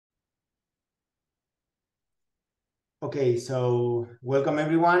Okay, so welcome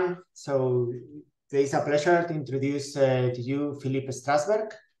everyone. So it's a pleasure to introduce to you Philipp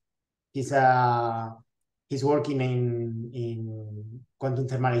Strasberg. He's working in quantum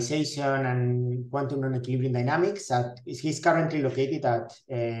thermalization and quantum non-equilibrium dynamics. He's currently located at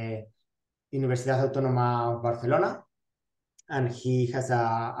Universidad Autónoma of Barcelona, and he has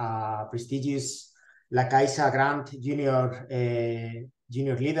a prestigious La Caixa Grant Junior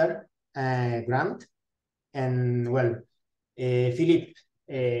Leader grant. And well, Philipp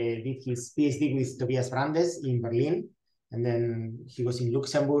did his PhD with Tobias Brandes in Berlin, and then he was in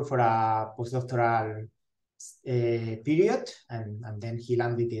Luxembourg for a postdoctoral period, and then he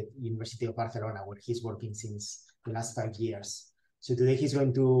landed at University of Barcelona, where he's working since the last 5 years. So today he's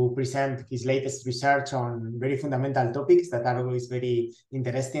going to present his latest research on very fundamental topics that are always very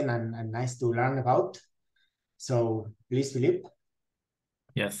interesting and nice to learn about. So please, Philipp.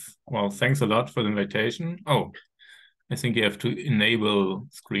 Yes, well, thanks a lot for the invitation. Oh, I think you have to enable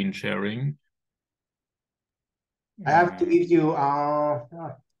screen sharing. I have to give you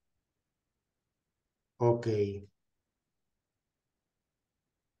okay.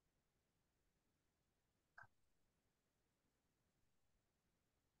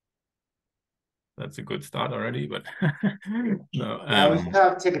 That's a good start already, but no. Yeah, we should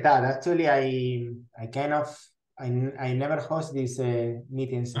have checked that. Actually, I never host these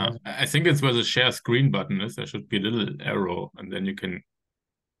meetings. I think it's where the share screen button is. There should be a little arrow, and then you can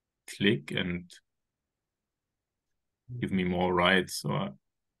click and give me more rights or.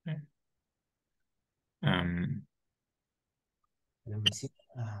 Let me see.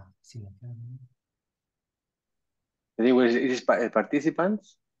 Anyway, it is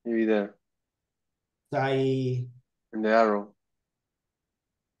participants, maybe there. So in the arrow.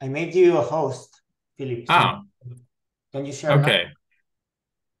 I made you a host, Philipp. So can you share? Okay.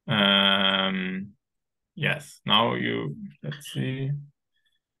 Yes. Now let's see.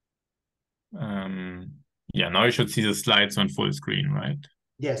 Yeah. Now you should see the slides on full screen, right?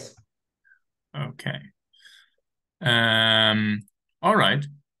 Yes. Okay. All right.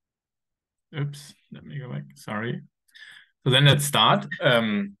 Oops, let me go back. Sorry. So then let's start.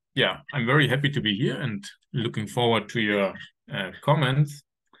 Yeah, I'm very happy to be here and looking forward to your comments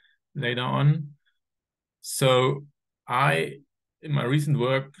later on. So in my recent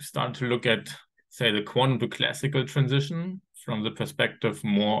work, started to look at, say, the quantum to classical transition from the perspective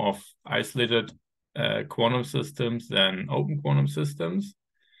more of isolated quantum systems than open quantum systems.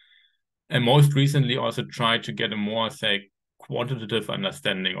 And most recently also tried to get a more, say, quantitative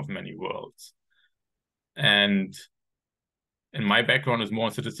understanding of many worlds. And my background is more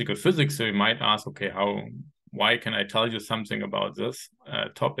in statistical physics, so you might ask, okay, why can I tell you something about this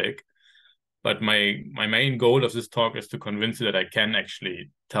topic? But my main goal of this talk is to convince you that I can actually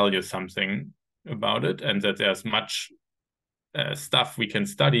tell you something about it, and that there's much stuff we can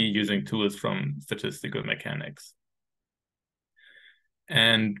study using tools from statistical mechanics.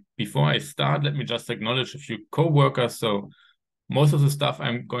 And before I start, let me just acknowledge a few co-workers. So most of the stuff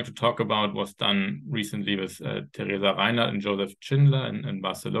I'm going to talk about was done recently with Teresa Reinhardt and Joseph Schindler in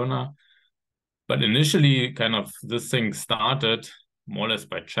Barcelona. But initially, kind of this thing started more or less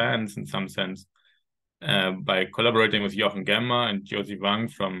by chance in some sense, by collaborating with Jochen Gemmer and Josie Wang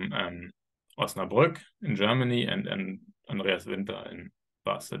from Osnabrück in Germany and Andreas Winter in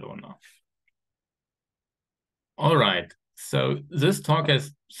Barcelona. All right, so this talk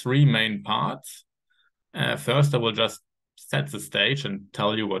has 3 main parts. First, I will just set the stage and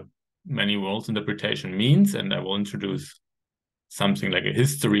tell you what many worlds interpretation means, and I will introduce something like a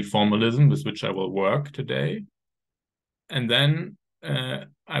history formalism with which I will work today. And then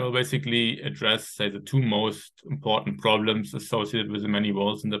I will basically address, say, the 2 most important problems associated with the many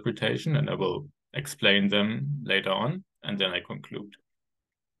worlds interpretation, and I will explain them later on, and then I conclude.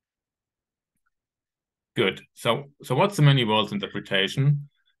 Good. So what's the many worlds interpretation?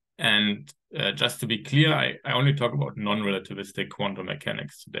 And just to be clear, I only talk about non-relativistic quantum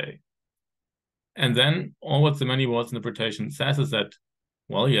mechanics today. And then all what the many worlds interpretation says is that,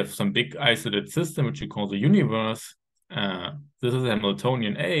 well, you have some big isolated system, which you call the universe. This is a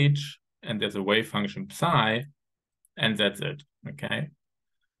Hamiltonian age, and there's a wave function psi, and that's it, okay?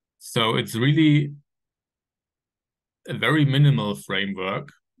 So it's really a very minimal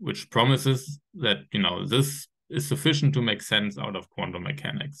framework, which promises that, this is sufficient to make sense out of quantum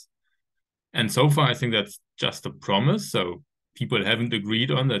mechanics. And so far, I think that's just a promise. So people haven't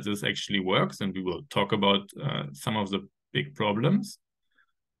agreed on that this actually works, and we will talk about some of the big problems.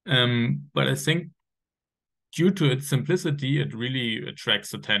 But I think due to its simplicity, it really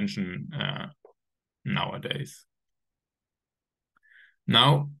attracts attention nowadays.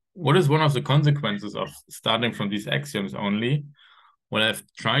 Now, what is one of the consequences of starting from these axioms only? Well, I've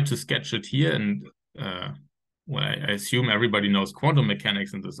tried to sketch it here, and well, I assume everybody knows quantum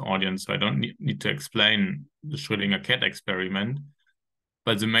mechanics in this audience, so I don't need to explain the Schrödinger cat experiment.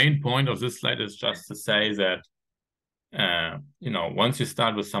 But the main point of this slide is just to say that, you know, once you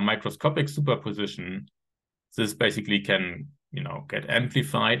start with some microscopic superposition, this basically can, you know, get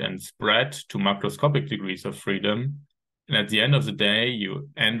amplified and spread to macroscopic degrees of freedom. And at the end of the day, you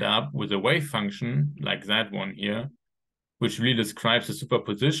end up with a wave function like that one here, which really describes the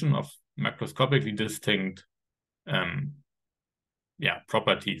superposition of macroscopically distinct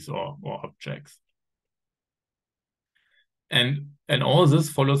properties or objects. And all this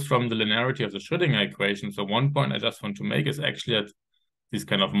follows from the linearity of the Schrödinger equation. So one point I just want to make is actually that this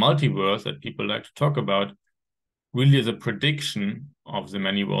kind of multiverse that people like to talk about really is a prediction of the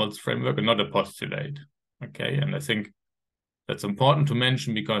many worlds framework and not a postulate. Okay, and I think that's important to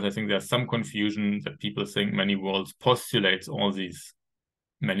mention because I think there's some confusion that people think many worlds postulates all these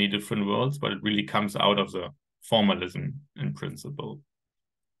many different worlds, but it really comes out of the formalism in principle.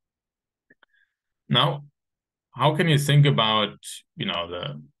 Now, how can you think about, you know,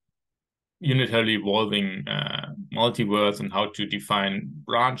 the unitarily evolving multiverse and how to define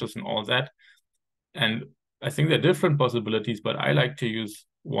branches and all that? And I think there are different possibilities, but I like to use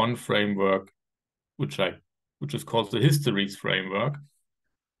one framework, which is called the histories framework,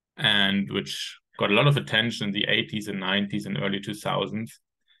 and which got a lot of attention in the 80s and 90s and early 2000s.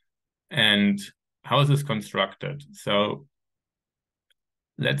 And how is this constructed? So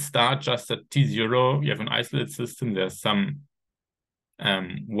let's start just at T0. You have an isolated system. There's some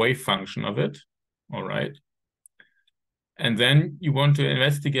wave function of it, all right? And then you want to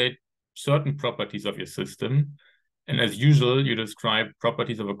investigate certain properties of your system. And as usual, you describe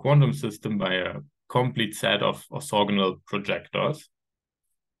properties of a quantum system by a complete set of orthogonal projectors.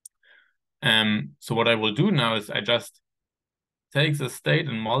 So what I will do now is I just take the state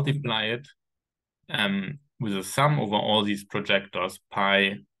and multiply it with a sum over all these projectors,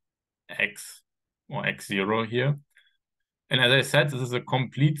 pi x or x0 here. And as I said, this is a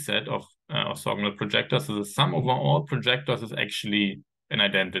complete set of orthogonal projectors. So the sum over all projectors is actually an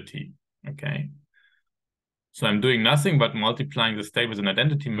identity, okay? So I'm doing nothing but multiplying the state with an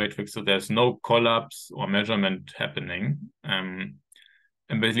identity matrix, so there's no collapse or measurement happening. And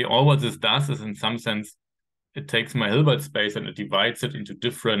basically all what this does is, in some sense, it takes my Hilbert space and it divides it into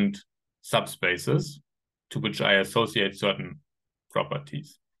different subspaces to which I associate certain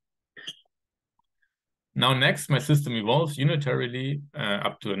properties. Now next, my system evolves unitarily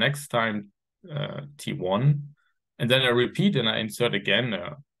up to the next time, T1. And then I repeat and I insert again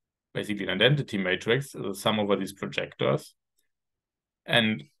basically an identity matrix, the sum over these projectors.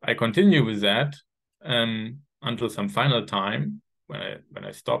 And I continue with that until some final time when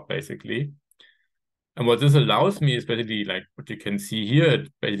I stop, basically. And what this allows me is basically, like what you can see here,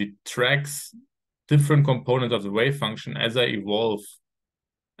 it basically tracks different components of the wave function as I evolve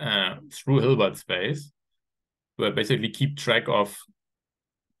through Hilbert space, where I basically keep track of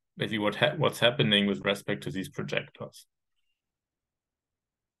basically what's happening with respect to these projectors.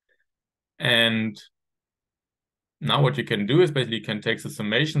 And now what you can do is basically you can take the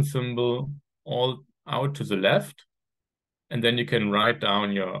summation symbol all out to the left, and then you can write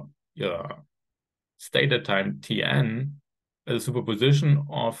down your state at time Tn as a superposition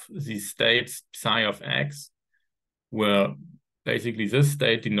of these states psi of x, where basically this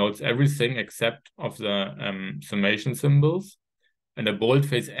state denotes everything except of the summation symbols. And the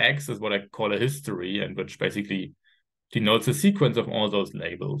boldface x is what I call a history, and which basically denotes a sequence of all those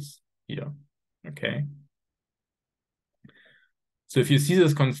labels here, okay? So if you see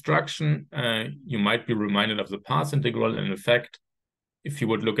this construction, you might be reminded of the path integral. And in fact, if you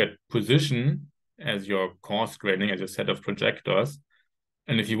would look at position as your coarse grading, as your set of projectors,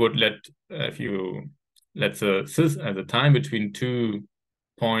 and if you would let the time between 2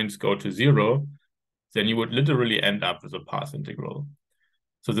 points go to 0, then you would literally end up with a path integral.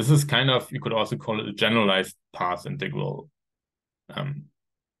 So this is kind of, you could also call it a generalized path integral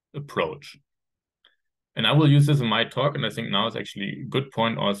approach. And I will use this in my talk, and I think now is actually a good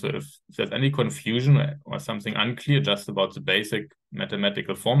point also if there's any confusion or something unclear just about the basic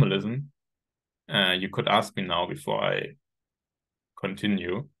mathematical formalism, you could ask me now before I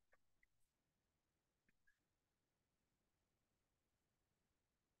continue.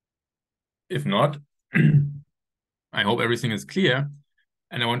 If not, I hope everything is clear.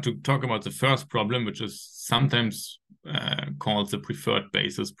 And I want to talk about the first problem, which is sometimes called the preferred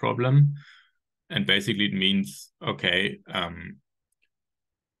basis problem. And basically it means, okay,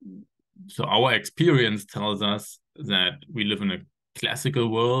 so our experience tells us that we live in a classical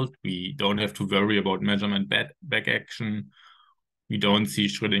world. We don't have to worry about measurement back action. We don't see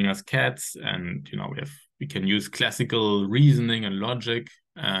Schrödinger's cats, and we can use classical reasoning and logic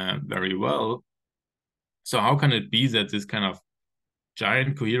very well. So how can it be that this kind of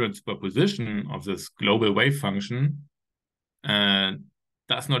giant coherent superposition of this global wave function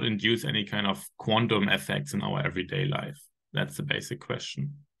does not induce any kind of quantum effects in our everyday life? That's the basic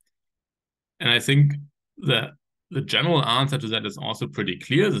question. And I think the general answer to that is also pretty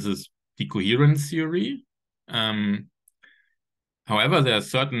clear. This is decoherence theory. However, there are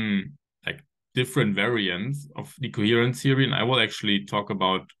certain different variants of decoherence theory, and I will actually talk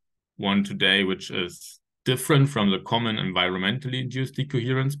about one today, which is different from the common environmentally induced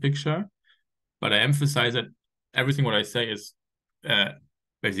decoherence picture. But I emphasize that everything what I say is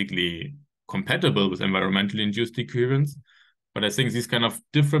basically compatible with environmentally induced decoherence. But I think this kind of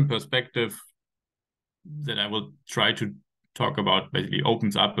different perspective that I will try to talk about basically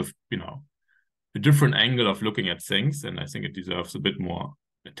opens up a different angle of looking at things, and I think it deserves a bit more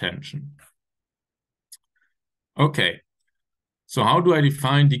attention. Okay, so how do I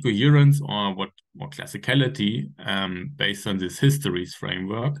define decoherence or classicality based on this histories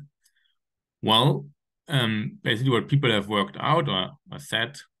framework? Well, basically what people have worked out or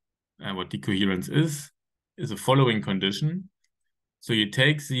said what decoherence is the following condition. So you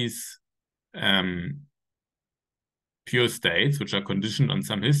take these pure states, which are conditioned on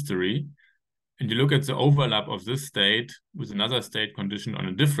some history, and you look at the overlap of this state with another state conditioned on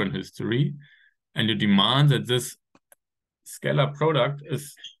a different history, and you demand that this scalar product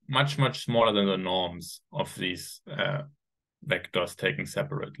is much, much smaller than the norms of these vectors taken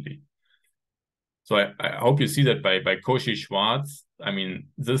separately. So I hope you see that by Cauchy-Schwarz, I mean,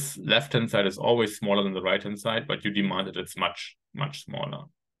 this left-hand side is always smaller than the right-hand side, but you demand that it's much, much smaller.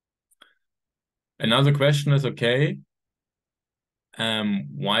 Another question is, okay,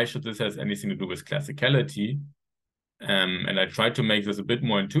 why should this have anything to do with classicality? And I tried to make this a bit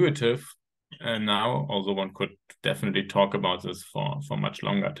more intuitive now, although one could definitely talk about this for much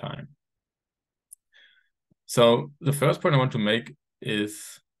longer time. So the first point I want to make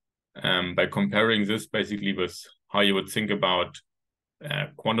is by comparing this basically with how you would think about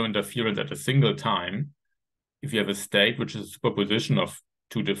quantum interference at a single time. If you have a state which is a superposition of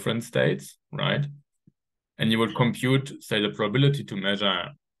two different states, right? And you would compute, say, the probability to measure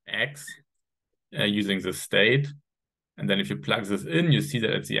x using the state. And then if you plug this in, you see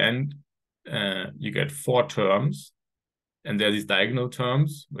that at the end, you get 4 terms. And there are these diagonal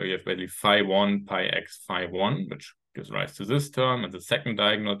terms where you have basically phi 1, pi x, phi 1, which gives rise to this term and the second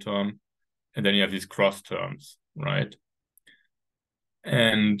diagonal term. And then you have these cross terms, right?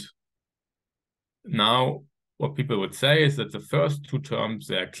 And now what people would say is that the first 2 terms,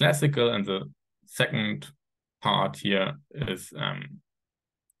 they are classical, and the second part here is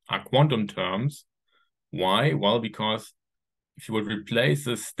are quantum terms. Why? Well, because if you would replace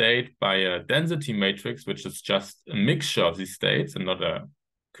the state by a density matrix, which is just a mixture of these states and not a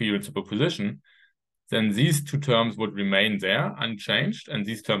coherent superposition, then these 2 terms would remain there unchanged, and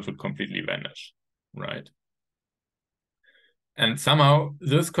these terms would completely vanish, right? And somehow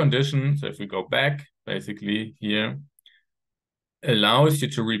this condition, so if we go back basically here, allows you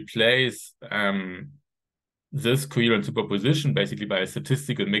to replace this coherent superposition basically by a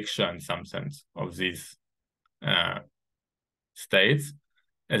statistical mixture in some sense of these states,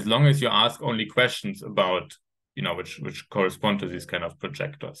 as long as you ask only questions about, which correspond to these kind of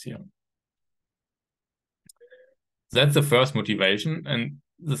projectors here. That's the first motivation. And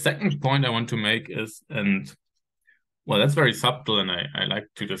the second point I want to make is, well, that's very subtle, and I like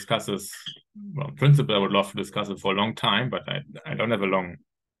to discuss this. Well, in principle, I would love to discuss it for a long time, but I don't have a long,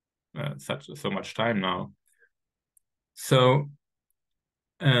 so much time now. So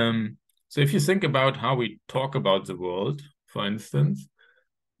if you think about how we talk about the world, for instance,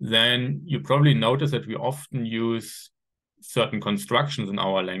 then you probably notice that we often use certain constructions in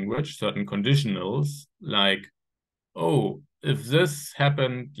our language, certain conditionals, like, oh, if this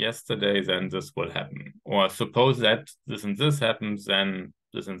happened yesterday, then this will happen. Or suppose that this and this happens, then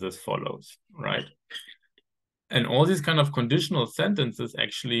this and this follows, right? And all these kind of conditional sentences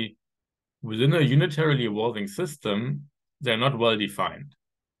actually, within a unitarily evolving system, they're not well defined.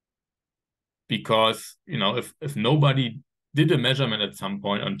 Because, if nobody did a measurement at some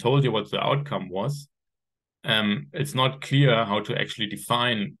point and told you what the outcome was, it's not clear how to actually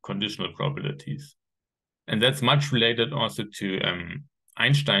define conditional probabilities. And that's much related also to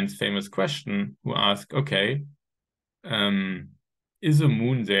Einstein's famous question, who asked, okay, is a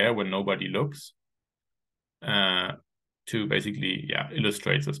moon there when nobody looks? To basically,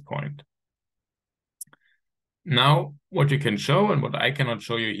 illustrate this point. Now, what you can show and what I cannot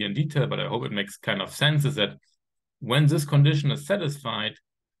show you here in detail, but I hope it makes kind of sense, is that when this condition is satisfied,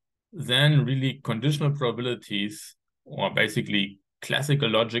 then really conditional probabilities, or basically classical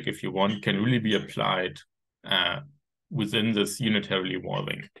logic, if you want, can really be applied within this unitarily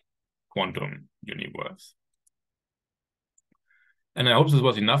evolving quantum universe. And I hope this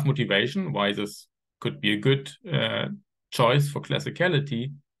was enough motivation why this could be a good choice for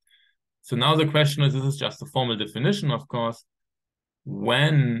classicality. So now the question is, this is just a formal definition, of course.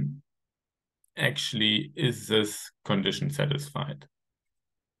 When actually is this condition satisfied?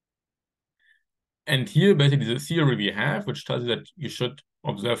 And here, basically, the theory we have, which tells you that you should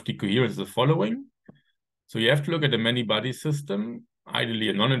observe decoherence, is the following. So you have to look at a many-body system, ideally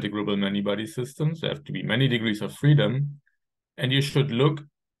a non-integrable many-body system. So there have to be many degrees of freedom. And you should look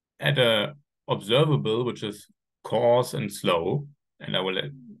at a observable, which is coarse and slow. And I will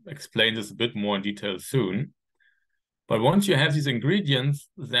explain this a bit more in detail soon. But once you have these ingredients,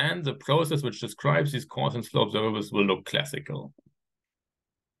 then the process which describes these coarse and slow observables will look classical.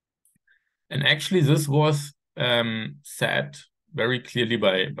 And actually, this was said very clearly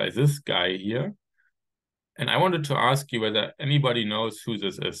by this guy here. And I wanted to ask you whether anybody knows who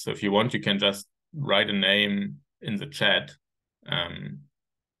this is. So if you want, you can just write a name in the chat.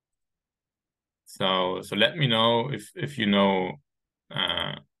 So let me know if you know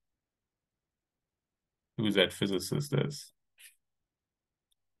who that physicist is.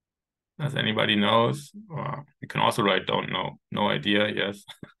 Does anybody knows? Or you can also write don't know. No idea, yes.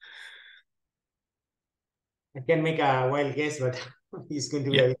 I can make a wild guess, but it's going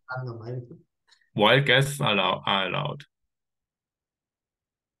to be a bit random. Wild guesses are allowed.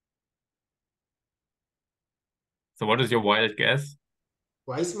 So what is your wild guess?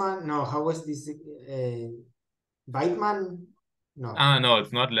 Weissman? No, how was this? Weidmann? No. No,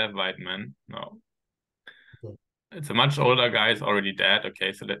 it's not Lev Weidmann. No. Okay. It's a much older guy, he's already dead.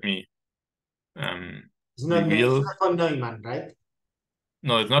 Okay, so let me it's not reveal. von Neumann, right?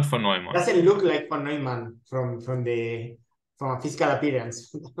 No, it's not von Neumann. Doesn't look like von Neumann from a physical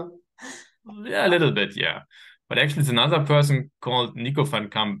appearance. Yeah, a little bit, yeah. But actually, it's another person called Nico van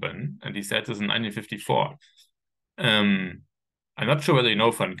Kampen, and he said this in 1954. I'm not sure whether you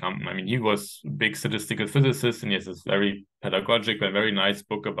know van Kampen. I mean, he was a big statistical physicist, and he has this very pedagogic but very nice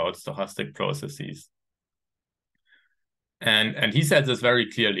book about stochastic processes. And he said this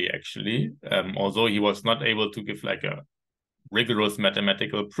very clearly, actually, although he was not able to give like a rigorous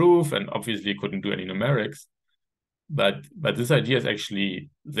mathematical proof, and obviously couldn't do any numerics. But this idea is actually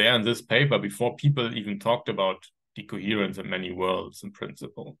there in this paper before people even talked about decoherence in many worlds in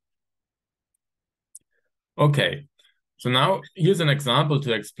principle. Okay, so now here's an example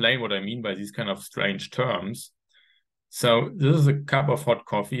to explain what I mean by these kind of strange terms. So this is a cup of hot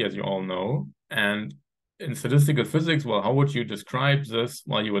coffee, as you all know. And in statistical physics, well, how would you describe this?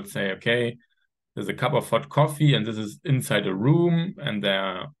 Well, you would say, okay, there's a cup of hot coffee, and this is inside a room, and there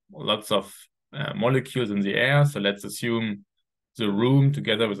are lots of molecules in the air. So let's assume the room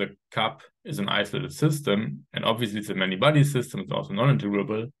together with a cup is an isolated system. And obviously it's a many-body system. It's also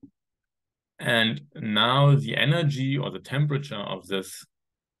non-integrable. And now the energy or the temperature of this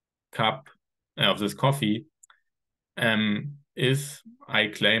cup, of this coffee, is, I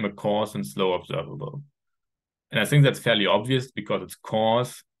claim, a coarse and slow observable. And I think that's fairly obvious because it's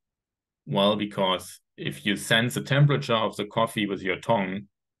coarse. Well, because if you sense the temperature of the coffee with your tongue,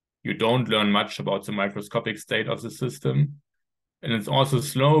 you don't learn much about the microscopic state of the system. And it's also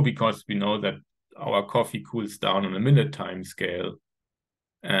slow because we know that our coffee cools down on a minute time scale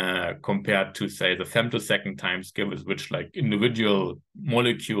compared to, say, the femtosecond time scale with which like individual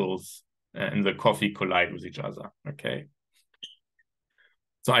molecules in the coffee collide with each other, okay?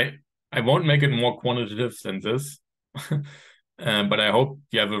 So I won't make it more quantitative than this, but I hope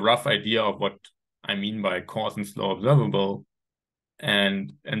you have a rough idea of what I mean by coarse and slow observable.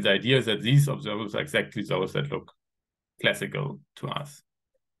 And the idea is that these observables are exactly those that look classical to us.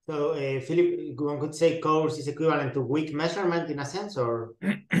 So, Philip, one could say coarse is equivalent to weak measurement in a sense, or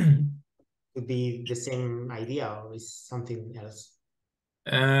could be the same idea, or is something else?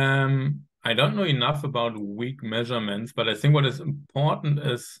 I don't know enough about weak measurements, but I think what is important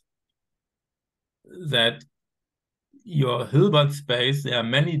is that your Hilbert space, there are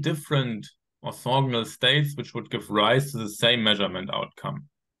many different orthogonal states which would give rise to the same measurement outcome.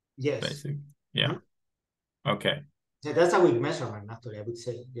 Yes. Basically. Yeah. Okay. So that's a weak measurement, actually, I would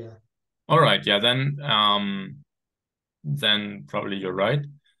say. Yeah. All right. Yeah. Then probably you're right.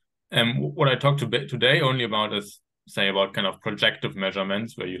 What I talked today only about is, say, about kind of projective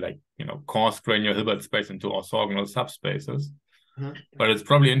measurements where you coarse grain your Hilbert space into orthogonal subspaces. But it's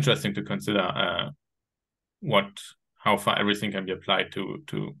probably interesting to consider how far everything can be applied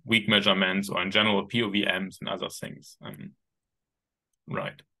to weak measurements, or in general POVMs and other things.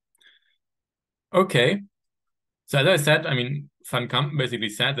 Right. Okay. So as I said, I mean, Van Kampen basically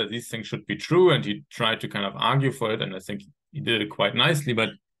said that these things should be true, and he tried to kind of argue for it, and I think he did it quite nicely. But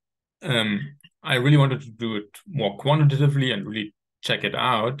I really wanted to do it more quantitatively and really check it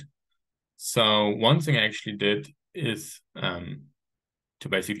out. So one thing I actually did is to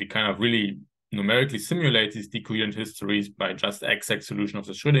basically kind of really numerically simulate these decoherent histories by just exact solution of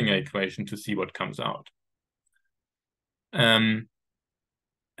the Schrödinger equation to see what comes out. And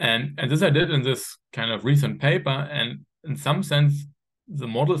this I did in this kind of recent paper, and in some sense, the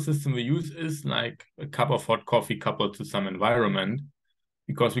model system we use is like a cup of hot coffee coupled to some environment,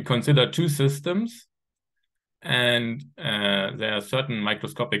 because we consider two systems, and there are certain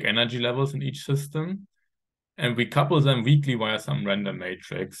microscopic energy levels in each system, and we couple them weakly via some random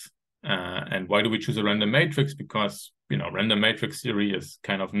matrix. And why do we choose a random matrix? Because, you know, random matrix theory is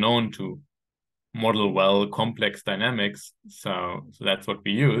kind of known to model well complex dynamics, so that's what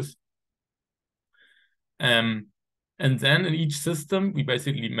we use. And then in each system, we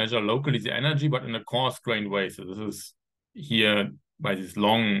basically measure locally the energy, but in a coarse-grained way. So this is here by these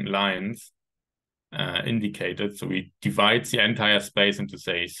long lines indicated. So we divide the entire space into,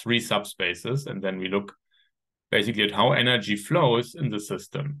 say, 3 subspaces, and then we look basically at how energy flows in the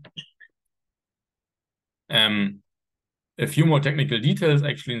system. A few more technical details.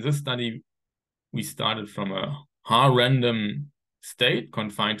 Actually, in this study, we started from a Haar-random state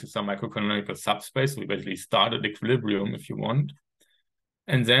confined to some microcanonical subspace. We basically started equilibrium, if you want.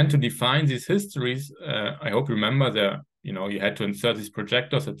 And then to define these histories, I hope you remember that, you know, you had to insert these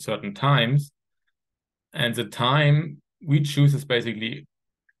projectors at certain times. And the time we choose is basically,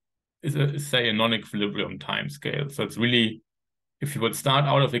 say, a non-equilibrium time scale. So it's really, if you would start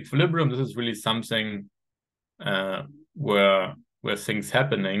out of equilibrium, this is really something where things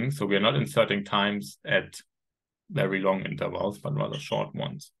happening. So we are not inserting times at very long intervals, but rather short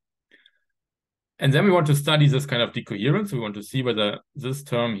ones. And then we want to study this kind of decoherence. We want to see whether this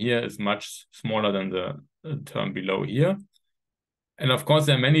term here is much smaller than the term below here. And of course,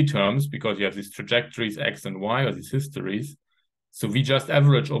 there are many terms because you have these trajectories, X and Y, or these histories. So we just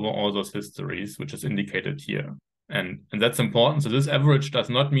average over all those histories, which is indicated here. And that's important. So this average does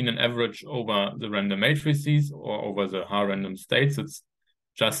not mean an average over the random matrices or over the Haar-random states. It's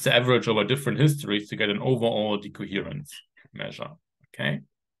just the average over different histories to get an overall decoherence measure, okay?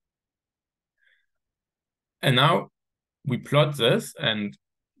 And now we plot this, and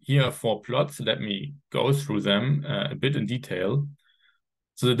here are 4 plots. Let me go through them a bit in detail.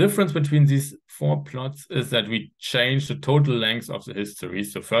 So the difference between these 4 plots is that we change the total length of the history.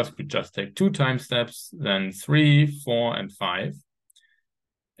 So first we just take 2 time steps, then 3, 4, and 5.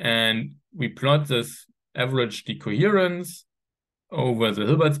 And we plot this average decoherence over the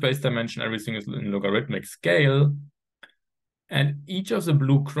Hilbert space dimension. Everything is in logarithmic scale. And each of the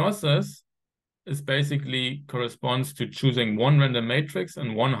blue crosses is basically corresponds to choosing 1 random matrix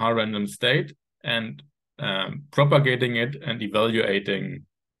and 1 Haar-random state and propagating it and evaluating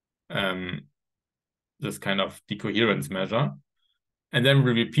this kind of decoherence measure. And then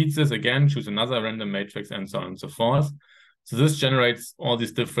we repeat this again, choose another random matrix, and so on and so forth. So this generates all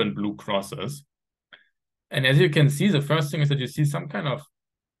these different blue crosses. And as you can see, the first thing is that you see some kind of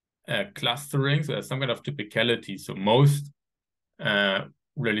clustering, so there's some kind of typicality. So most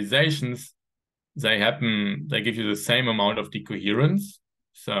realizations, they give you the same amount of decoherence.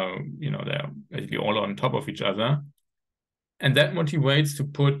 So, you know, they're basically all on top of each other. And that motivates to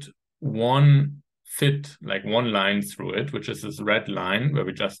put one line through it, which is this red line where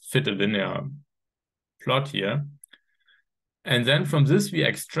we just fit a linear plot here. And then from this, we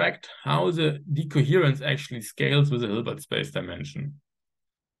extract how the decoherence actually scales with the Hilbert space dimension.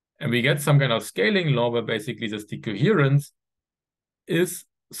 And we get some kind of scaling law where basically this decoherence is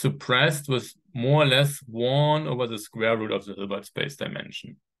suppressed with more or less 1 over the square root of the Hilbert space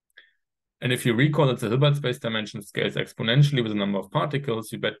dimension. And if you recall that the Hilbert space dimension scales exponentially with the number of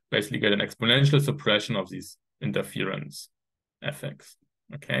particles, you basically get an exponential suppression of these interference effects,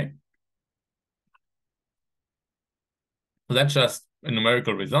 okay? So that's just a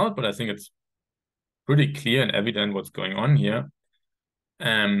numerical result, but I think it's pretty clear and evident what's going on here.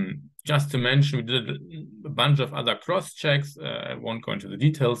 Just to mention, we did a bunch of other cross-checks. I won't go into the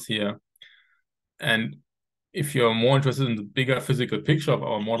details here. And if you're more interested in the bigger physical picture of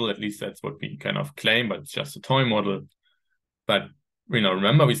our model, at least that's what we kind of claim, but it's just a toy model. But, you know,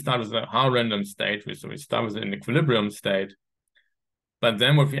 remember we start with a Haar-random state, so we start with an equilibrium state. But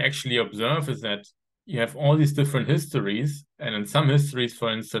then what we actually observe is that you have all these different histories, and in some histories,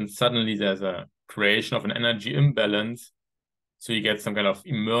 for instance, suddenly there's a creation of an energy imbalance. So you get some kind of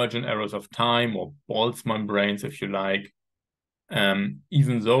emergent errors of time or Boltzmann brains, if you like.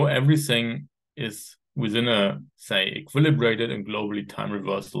 Even though everything is within a, say, equilibrated and globally time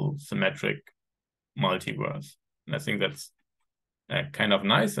reversal symmetric multiverse. And I think that's kind of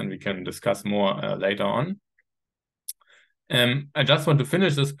nice, and we can discuss more later on. I just want to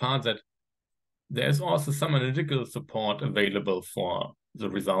finish this part that there's also some analytical support available for the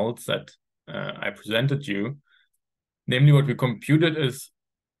results that I presented you. Namely, what we computed is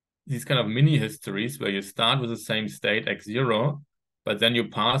these kind of mini histories where you start with the same state, x0, but then you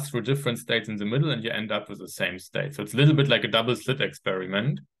pass through different states in the middle and you end up with the same state. So it's a little bit like a double slit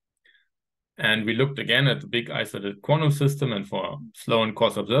experiment. And we looked again at the big isolated quantum system and for slow and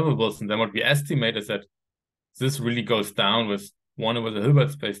coarse observables. And then what we estimate is that this really goes down with 1 over the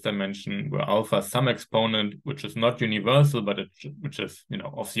Hilbert space dimension, where alpha is some exponent, which is not universal, but which is,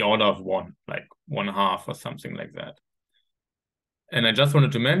 of the order of 1, like 1/2 or something like that. And I just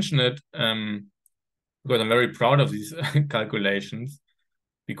wanted to mention it because I'm very proud of these calculations,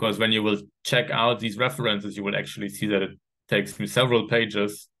 because when you will check out these references, you will actually see that it takes me several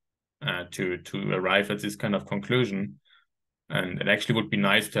pages to arrive at this kind of conclusion. And it actually would be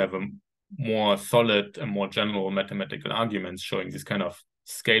nice to have a more solid and more general mathematical arguments showing this kind of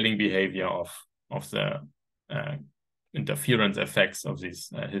scaling behavior of the interference effects of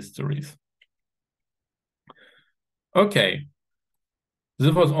these histories. Okay.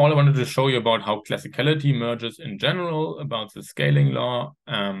 This was all I wanted to show you about how classicality emerges in general, about the scaling law.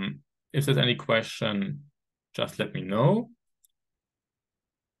 If there's any question, just let me know.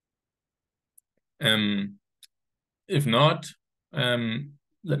 If not,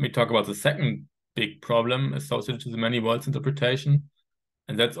 let me talk about the second big problem associated to the many worlds interpretation,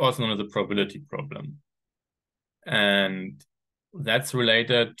 and that's also known as the probability problem. And that's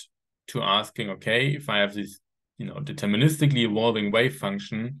related to asking, okay, if I have this deterministically evolving wave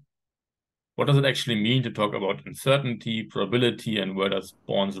function, what does it actually mean to talk about uncertainty, probability, and where does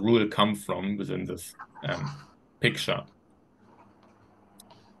Born's rule come from within this picture?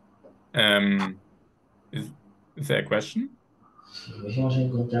 Is there a question? I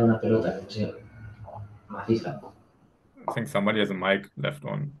think somebody has a mic left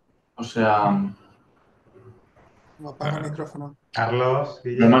on. O sea... No apaga el micrófono. Carlos,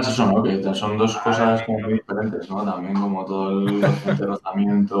 Además eso, ¿no? Que son dos cosas como muy diferentes, ¿no? También como todo el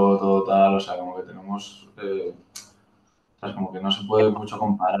rozamiento, todo tal, o sea, como que tenemos... ¿sabes? Como que no se puede mucho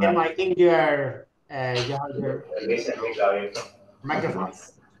comparar. I think you have your microphone.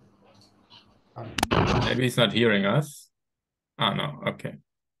 Maybe he's not hearing us. Ah, no, okay.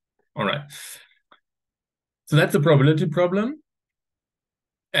 All right. So that's a probability problem.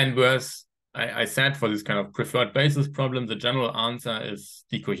 And whereas I said for this kind of preferred basis problem, the general answer is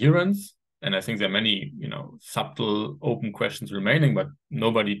decoherence. And I think there are many, subtle open questions remaining, but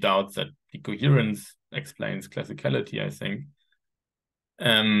nobody doubts that decoherence explains classicality, I think.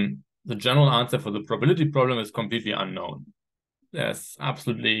 The general answer for the probability problem is completely unknown. There's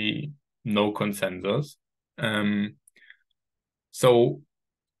absolutely no consensus. So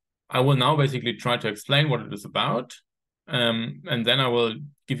I will now basically try to explain what it is about. And then I will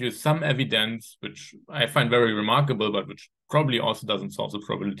give you some evidence, which I find very remarkable, but which probably also doesn't solve the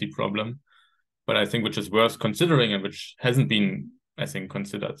probability problem, but I think which is worth considering and which hasn't been, I think,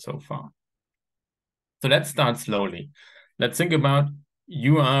 considered so far. So let's start slowly. Let's think about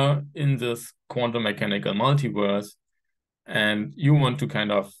you are in this quantum mechanical multiverse, and you want to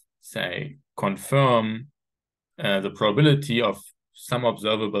kind of, say, confirm the probability of some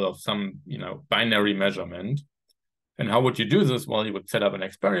observable of some, binary measurement. And how would you do this? Well, you would set up an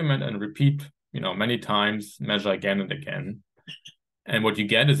experiment and repeat, many times, measure again and again. And what you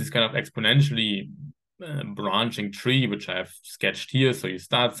get is this kind of exponentially branching tree, which I have sketched here. So you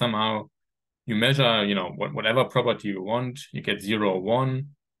start somehow, you measure, whatever property you want, you get 0 or 1,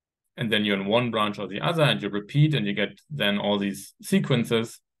 and then you're in one branch or the other, and you repeat, and you get then all these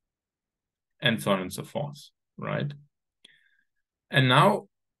sequences, and so on and so forth, right? And now,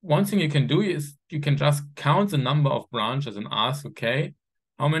 one thing you can do is you can just count the number of branches and ask, okay,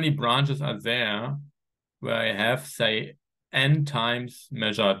 how many branches are there where I have, say, n times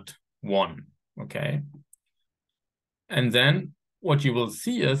measured 1, okay? And then what you will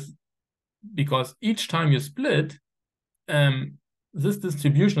see is, because each time you split, this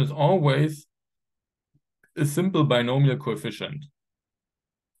distribution is always a simple binomial coefficient.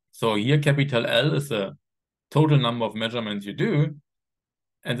 So here capital L is the total number of measurements you do,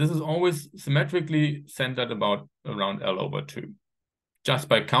 and this is always symmetrically centered around L over 2, just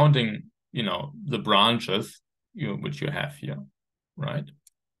by counting, the branches which you have here, right?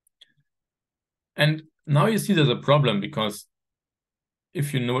 And now you see there's a problem, because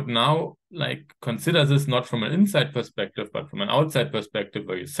if you note now, like, consider this not from an inside perspective, but from an outside perspective,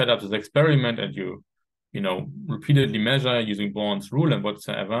 where you set up this experiment and you repeatedly measure using Born's rule and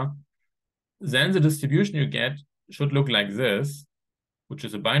whatsoever, then the distribution you get should look like this, which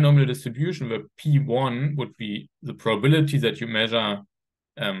is a binomial distribution where P1 would be the probability that you measure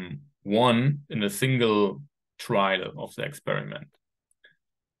 1 in a single trial of the experiment.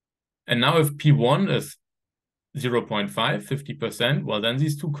 And now if P1 is 0.5, 50%, well, then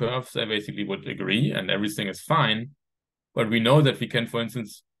these two curves, they basically would agree and everything is fine. But we know that we can, for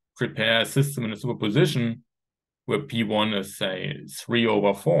instance, prepare a system in a superposition where P1 is, say,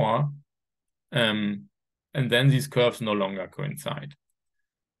 3/4, and then these curves no longer coincide.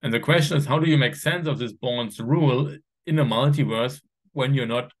 And the question is, how do you make sense of this Born's rule in a multiverse when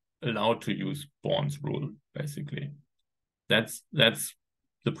you're not allowed to use Born's rule, basically? That's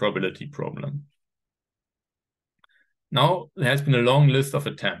the probability problem. Now, there has been a long list of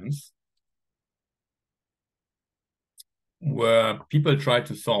attempts where people try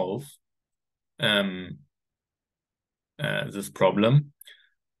to solve this problem.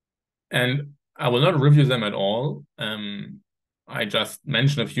 And I will not review them at all. I just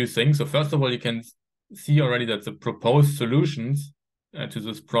mention a few things. So first of all, you can see already that the proposed solutions to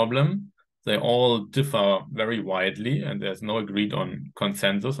this problem, they all differ very widely, and there's no agreed on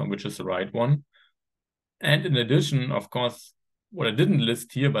consensus on which is the right one. And in addition, of course, what I didn't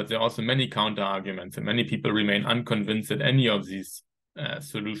list here, but there are also many counter arguments, and many people remain unconvinced that any of these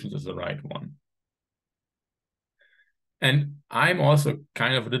solutions is the right one. And I'm also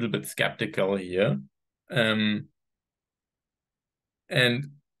kind of a little bit skeptical here. And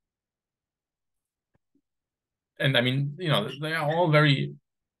I mean, they are all very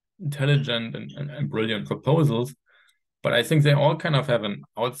intelligent and brilliant proposals, but I think they all kind of have an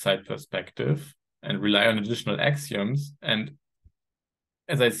outside perspective and rely on additional axioms. And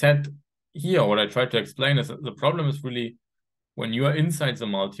as I said here, what I tried to explain is that the problem is really when you are inside the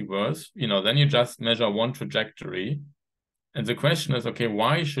multiverse, then you just measure one trajectory. And the question is, okay,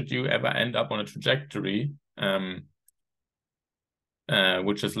 why should you ever end up on a trajectory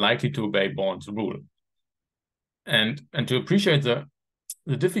which is likely to obey Born's rule? And to appreciate the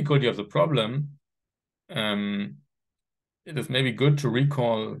difficulty of the problem, it is maybe good to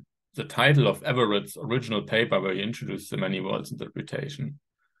recall the title of Everett's original paper where he introduced the many worlds interpretation.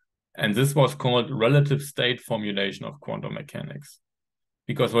 And this was called Relative State Formulation of Quantum Mechanics.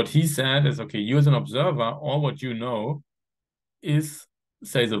 Because what he said is, okay, you as an observer, all what you know is,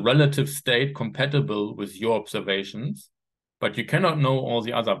 say, the relative state compatible with your observations, but you cannot know all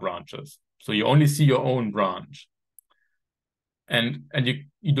the other branches. So you only see your own branch. And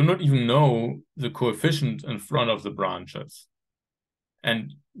you do not even know the coefficient in front of the branches.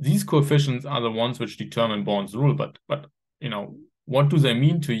 And these coefficients are the ones which determine Born's rule. But what do they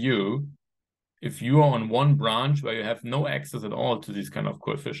mean to you if you are on one branch where you have no access at all to these kind of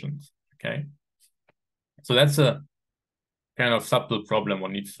coefficients? Okay. So that's a kind of subtle problem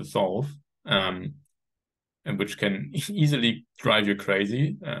one needs to solve, and which can easily drive you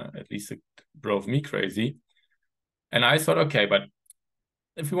crazy. At least it drove me crazy. And I thought, okay, but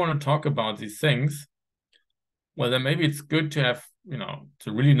if we want to talk about these things, well, then maybe it's good to have,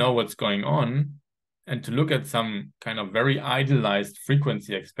 to really know what's going on and to look at some kind of very idealized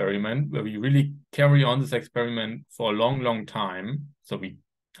frequency experiment where we really carry on this experiment for a long, long time. So we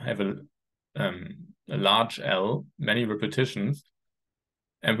have a large L, many repetitions,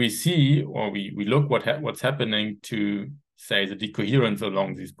 and we see, or we look what's happening to, say, the decoherence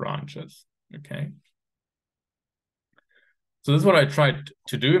along these branches, okay? So this is what I tried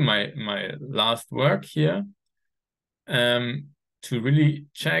to do in my last work here, to really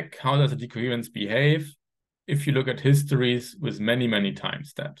check how does the decoherence behave if you look at histories with many, many time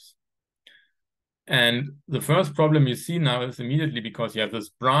steps. And the first problem you see now is immediately because you have this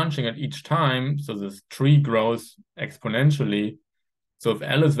branching at each time, so this tree grows exponentially. So if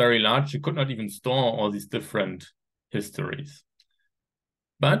L is very large, you could not even store all these different histories.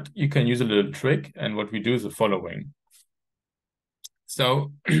 But you can use a little trick, and what we do is the following.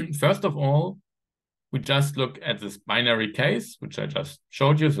 So first of all, we just look at this binary case, which I just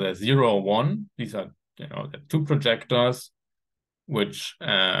showed you. So there's 0 or 1. These are, the two projectors which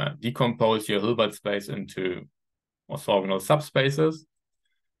decompose your Hilbert space into orthogonal subspaces.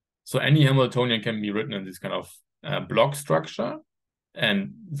 So any Hamiltonian can be written in this kind of block structure.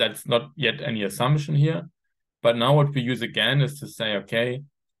 And that's not yet any assumption here. But now what we use again is to say, okay,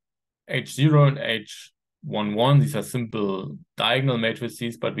 H0 and H11, these are simple diagonal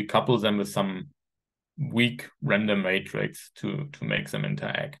matrices, but we couple them with some weak random matrix to make them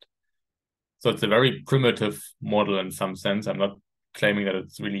interact. So it's a very primitive model in some sense. I'm not claiming that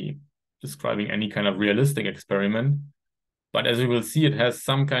it's really describing any kind of realistic experiment. But as we will see, it has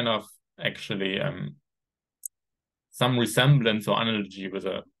some kind of actually some resemblance or analogy with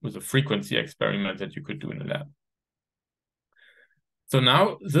a frequency experiment that you could do in a lab. So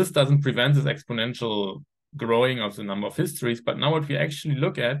now this doesn't prevent this exponential growing of the number of histories, but now what we actually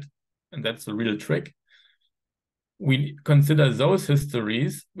look at, and that's the real trick, we consider those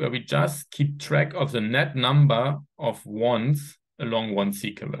histories where we just keep track of the net number of ones along one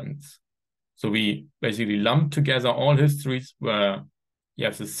sequence. So we basically lump together all histories where you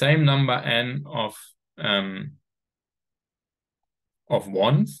have the same number n of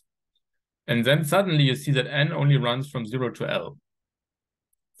ones, and then suddenly you see that n only runs from 0 to L.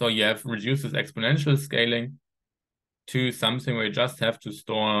 So you have reduced this exponential scaling to something where you just have to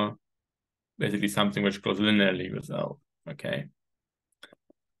store basically something which goes linearly with L, okay?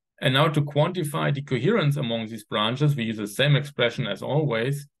 And now to quantify decoherence among these branches, we use the same expression as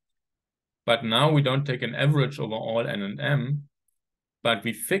always, but now we don't take an average over all n and m, but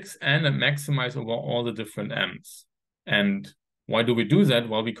we fix n and maximize over all the different m's. And why do we do that?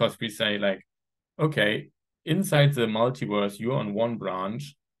 Well, because we say like, okay, inside the multiverse, you're on one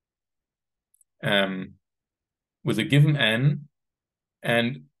branch with a given n,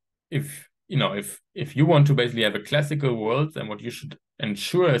 and if you want to basically have a classical world, then what you should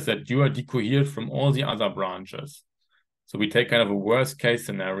ensure is that you are decohered from all the other branches. So we take kind of a worst case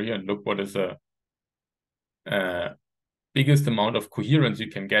scenario and look what is the biggest amount of coherence you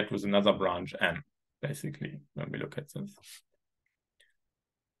can get with another branch m, basically, when we look at this.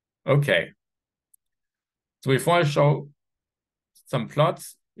 Okay. So before I show some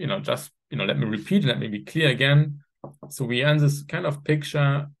plots, just let me repeat, let me be clear again. So we have this kind of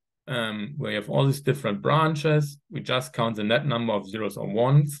picture where you have all these different branches. We just count the net number of zeros or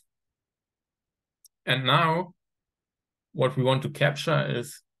ones. And now what we want to capture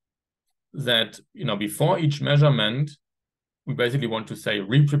is that, before each measurement, we basically want to say,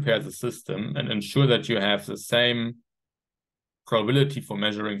 re-prepare the system and ensure that you have the same probability for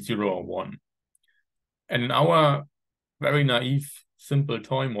measuring 0 or 1. And in our very naive, simple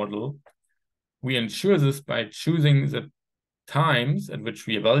toy model, we ensure this by choosing the times at which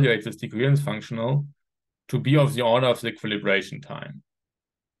we evaluate this decoherence functional to be of the order of the equilibration time.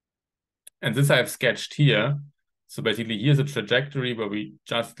 And this I have sketched here. So basically here's a trajectory where we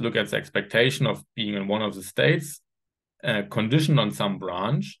just look at the expectation of being in one of the states, conditioned on some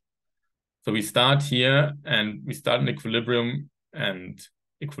branch. So we start here and we start in equilibrium, and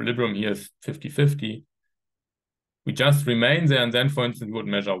equilibrium here is 50-50. We just remain there, and then, for instance, we would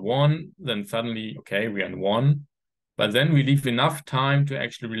measure 1, then suddenly, okay, we're in 1, but then we leave enough time to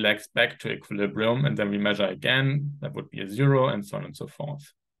actually relax back to equilibrium, and then we measure again, that would be a 0, and so on and so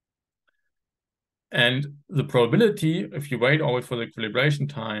forth. And the probability, if you wait always for the equilibration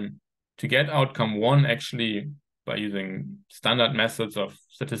time, to get outcome 1 actually by using standard methods of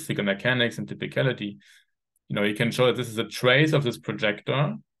statistical mechanics and typicality, you can show that this is a trace of this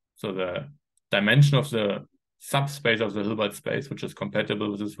projector, so the dimension of the subspace of the Hilbert space, which is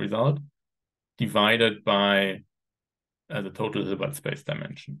compatible with this result, divided by the total Hilbert space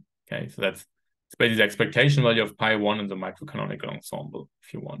dimension. Okay, so it's basically the expectation value of pi1 in the microcanonical ensemble,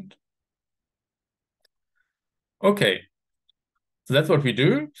 if you want. Okay, so that's what we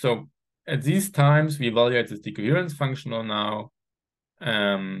do. So at these times, we evaluate this decoherence functional now.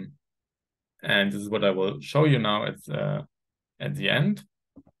 And this is what I will show you now at the end.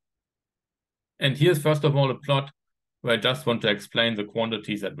 And here's, first of all, a plot where I just want to explain the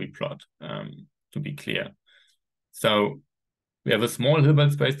quantities that we plot, to be clear. So we have a small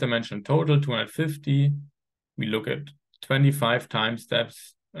Hilbert space dimension total, 250. We look at 25 time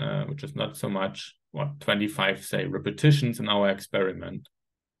steps, which is not so much, 25, say, repetitions in our experiment.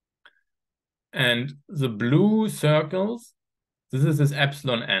 And the blue circles, this is this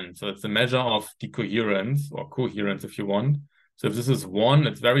epsilon n. So it's a measure of decoherence, or coherence if you want. So if this is 1,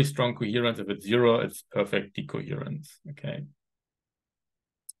 it's very strong coherence. If it's 0, it's perfect decoherence, okay?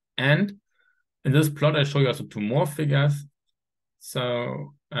 And in this plot, I show you also 2 more figures.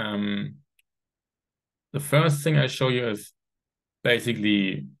 So the first thing I show you is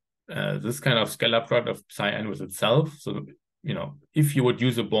basically this kind of scalar product of psi n with itself. So, if you would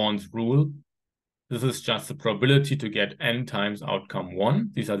use a Born's rule, this is just the probability to get n times outcome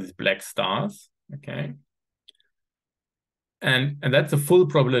 1. These are these black stars, okay? And that's the full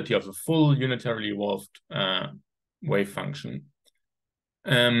probability of the full unitarily evolved wave function.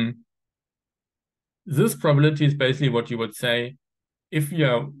 This probability is basically what you would say if you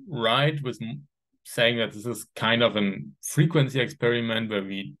are right with saying that this is kind of a frequency experiment where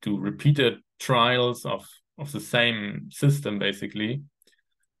we do repeated trials of the same system, basically,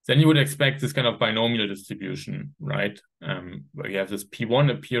 then you would expect this kind of binomial distribution, right? Where you have this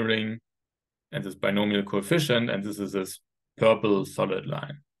P1 appearing and this binomial coefficient, and this is this purple solid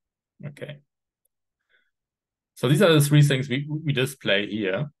line. Okay. So these are the three things we display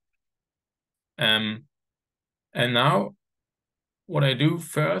here. And now what I do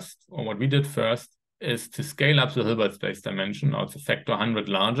first, or what we did first, is to scale up the Hilbert space dimension. Now it's a factor 100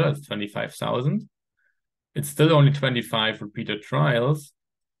 larger, it's 25,000. It's still only 25 repeated trials.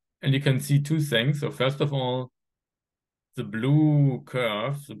 And you can see two things. So first of all, the blue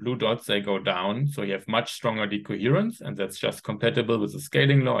curve, the blue dots, they go down. So you have much stronger decoherence, and that's just compatible with the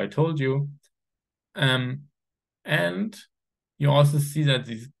scaling law I told you. And you also see that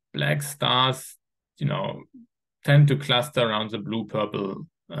these black stars, you know, tend to cluster around the blue-purple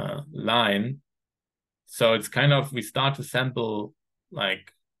line. So it's kind of, we start to sample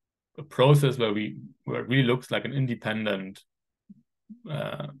like a process where it really looks like an independent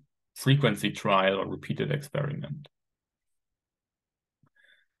frequency trial or repeated experiment.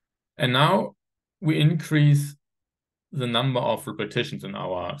 And now we increase the number of repetitions in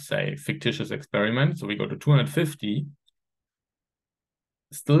our, say, fictitious experiment. So we go to 250,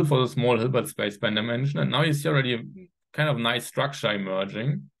 still for the small Hilbert space by dimension. And now you see already a kind of nice structure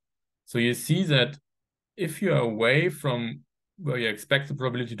emerging. So you see that if you're away from where you expect the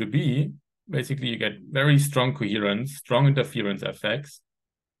probability to be, basically you get very strong coherence, strong interference effects,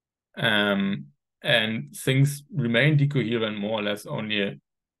 and things remain decoherent more or less only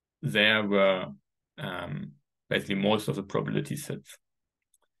there where basically most of the probability sits.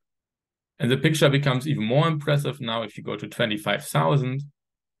 And the picture becomes even more impressive now if you go to 25,000.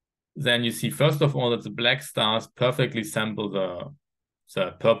 Then you see, first of all, that the black stars perfectly sample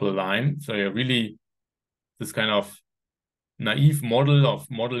the purple line. So you're really this kind of naive model of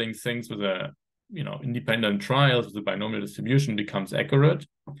modeling things with a, you know, independent trials with the binomial distribution becomes accurate.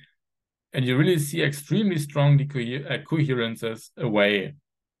 And you really see extremely strong coherences away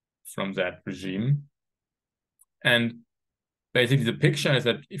from that regime. And basically the picture is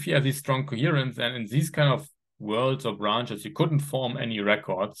that if you have this strong coherence, then in these kind of worlds or branches, you couldn't form any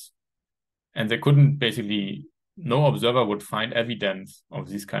records. And they couldn't basically, no observer would find evidence of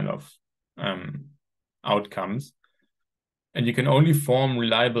these kind of outcomes. And you can only form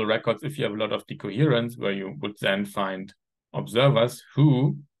reliable records if you have a lot of decoherence, where you would then find observers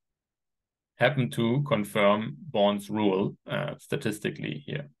who happen to confirm Born's rule statistically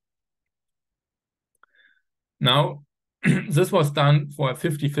here. Now, this was done for a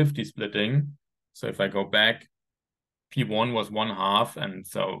 50-50 splitting. So if I go back, P1 was 1/2, and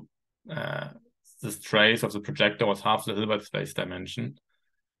so this trace of the projector was half the Hilbert space dimension.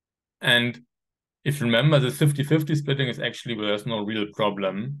 And if you remember, the 50-50 splitting is actually where there's no real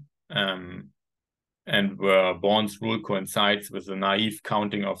problem, and where Born's rule coincides with the naive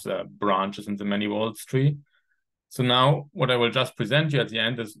counting of the branches in the many worlds tree. So now what I will just present you at the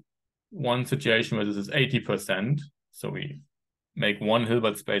end is one situation where this is 80%. So we make one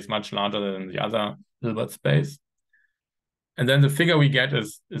Hilbert space much larger than the other Hilbert space. And then the figure we get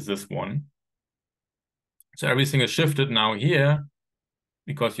is this one. So everything is shifted now here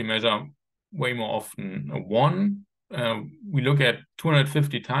because you measure way more often a 1. We look at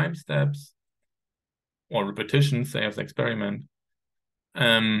 250 time steps or repetitions, say, of the experiment.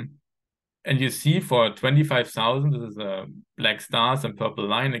 And you see for 25,000, this is a black stars and purple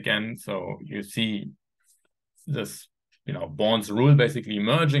line again. So you see this, you know, Born's rule basically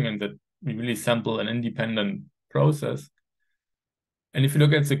emerging, and that we really sample an independent process. And if you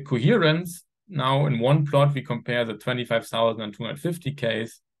look at the coherence, now in one plot, we compare the 25,000 and 250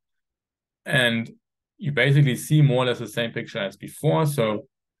 case, and you basically see more or less the same picture as before. So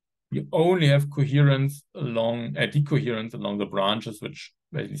you only have coherence along, decoherence along the branches, which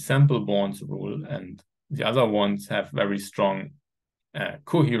basically sample Born's rule, and the other ones have very strong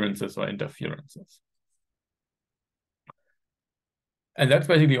coherences or interferences. And that's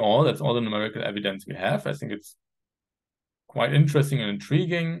basically all. That's all the numerical evidence we have. I think it's quite interesting and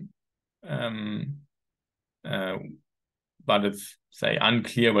intriguing, but it's, say,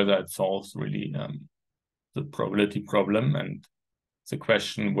 unclear whether it solves really the probability problem, and it's a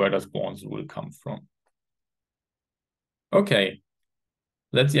question, where does Born's rule come from? Okay,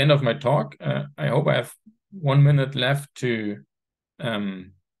 that's the end of my talk. I hope I have 1 minute left to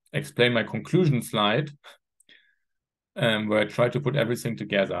explain my conclusion slide, where I try to put everything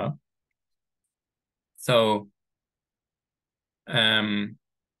together. So,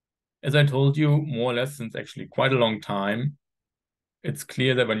 as I told you, more or less since actually quite a long time, it's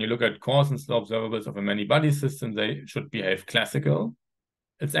clear that when you look at coarse and slow observables of a many-body system, they should behave classical.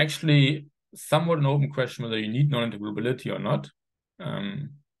 It's actually somewhat an open question whether you need non-integrability or not.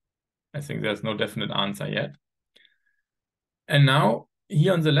 I think there's no definite answer yet. And now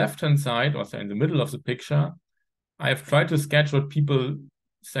here on the left-hand side, or say in the middle of the picture, I have tried to sketch what people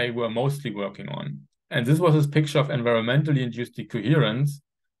say we're mostly working on. And this was this picture of environmentally induced decoherence,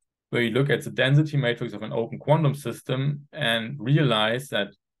 where you look at the density matrix of an open quantum system and realize that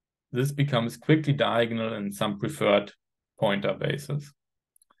this becomes quickly diagonal in some preferred pointer basis.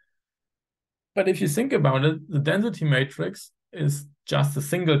 But if you think about it, the density matrix is just a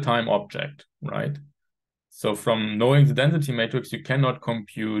single time object, right? So from knowing the density matrix, you cannot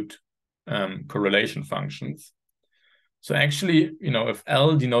compute correlation functions. So actually, if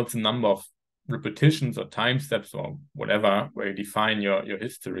L denotes the number of repetitions or time steps or whatever, where you define your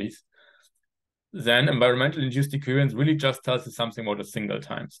histories, then environmental induced decoherence really just tells you something about a single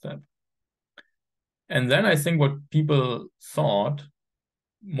time step. And then I think what people thought,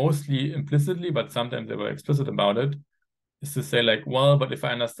 mostly implicitly, but sometimes they were explicit about it, is to say like, well, but if I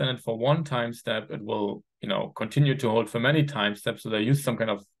understand it for one time step, it will, continue to hold for many time steps. So they use some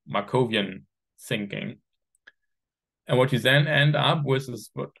kind of Markovian thinking. And what you then end up with is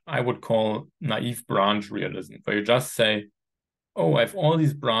what I would call naive branch realism, where you just say, oh, I have all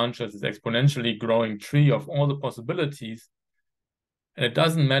these branches, this exponentially growing tree of all the possibilities. And it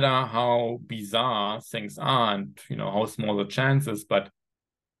doesn't matter how bizarre things are and, how small the chances, but,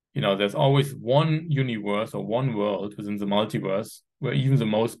 there's always one universe or one world within the multiverse where even the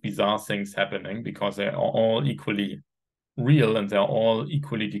most bizarre things happening because they are all equally real and they're all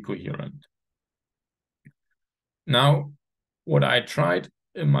equally decoherent. Now, what I tried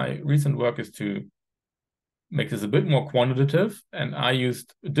in my recent work is to make this a bit more quantitative, and I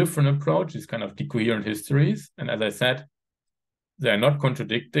used a different approach, these kind of decoherent histories. And as I said, they're not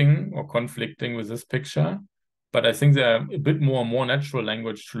contradicting or conflicting with this picture, but I think they're a bit more natural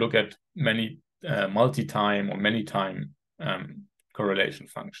language to look at many multi-time or many-time correlation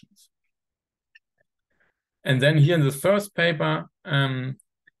functions. And then here in this first paper, in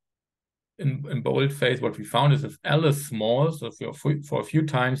boldface, what we found is if L is small, so for a few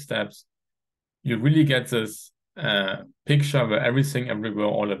time steps, you really get this picture where everything everywhere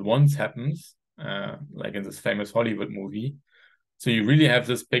all at once happens, like in this famous Hollywood movie. So you really have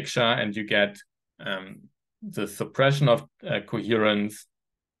this picture and you get the suppression of coherence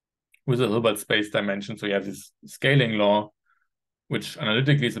with a Hilbert space dimension. So you have this scaling law, which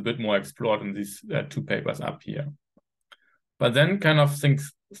analytically is a bit more explored in these two papers up here. But then kind of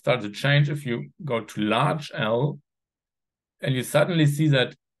things start to change if you go to large L, and you suddenly see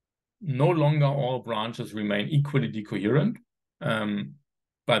that no longer all branches remain equally decoherent,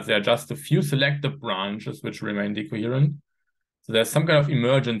 but there are just a few selected branches which remain decoherent. So there's some kind of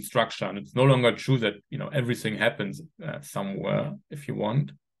emergent structure, and it's no longer true that everything happens somewhere if you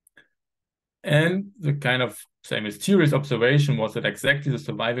want. And the kind of say mysterious observation was that exactly the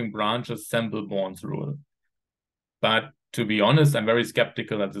surviving branches sample Born's rule. But to be honest, I'm very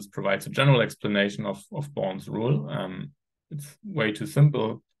skeptical that this provides a general explanation of Born's rule. It's way too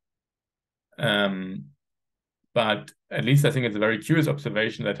simple. But at least I think it's a very curious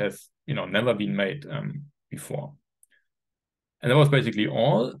observation that has never been made before. And that was basically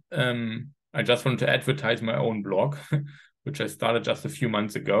all. I just wanted to advertise my own blog, which I started just a few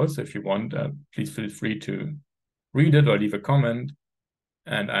months ago. So if you want, please feel free to read it or leave a comment.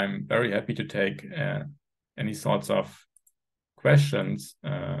 And I'm very happy to take any sorts of questions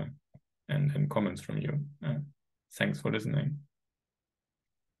and comments from you. Thanks for listening.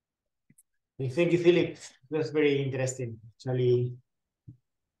 Thank you, Philip. That's very interesting. Actually,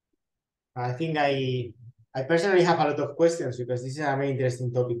 I think I personally have a lot of questions because this is a very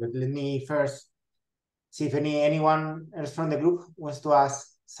interesting topic. But let me first see if anyone else from the group wants to ask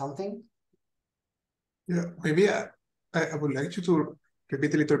something. Yeah, maybe I would like you to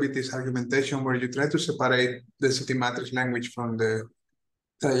repeat a little bit this argumentation where you try to separate the density matrix language from the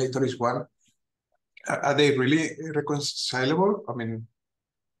trajectories one. Are they really reconcilable? I mean,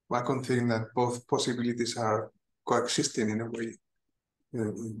 one can think that both possibilities are coexisting in a way.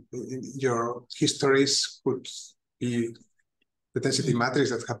 Your histories could be the density matrix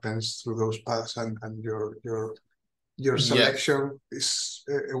that happens through those paths, and your selection is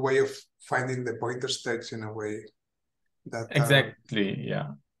a way of finding the pointer states in a way that exactly, yeah.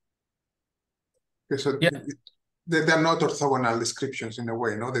 So they're not orthogonal descriptions in a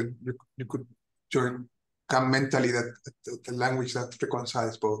way, no? You could come mentally that the language that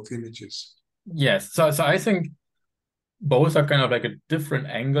reconciles both images. Yes, so I think both are kind of like a different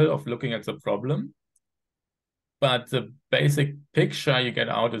angle of looking at the problem, but the basic picture you get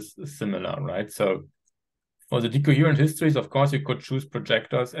out is similar, right? So For the decoherent histories, of course, you could choose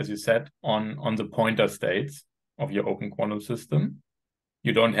projectors, as you said, on the pointer states of your open quantum system.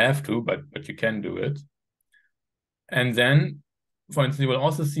 You don't have to, but you can do it. And then, for instance, you will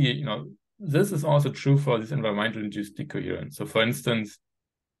also see, this is also true for this environmental induced decoherence. So for instance,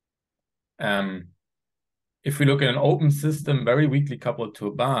 if we look at an open system very weakly coupled to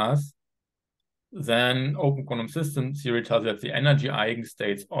a bars, then open quantum system theory tells you that the energy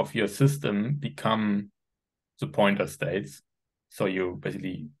eigenstates of your system become the pointer states. So you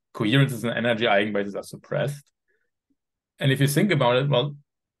basically, coherences and energy eigenbases are suppressed. And if you think about it, well,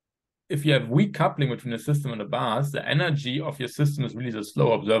 if you have weak coupling between a system and a bars, the energy of your system is really the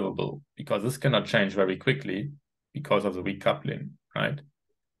slow observable, because this cannot change very quickly because of the weak coupling, right?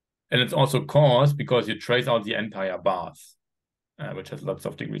 And it's also coarse because you trace out the entire bars, which has lots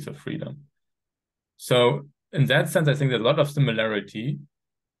of degrees of freedom. So in that sense, I think there's a lot of similarity,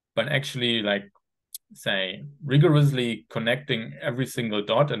 but actually, like, say, rigorously connecting every single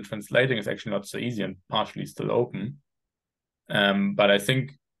dot and translating is actually not so easy and partially still open. But I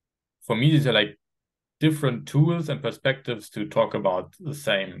think for me, these are like different tools and perspectives to talk about the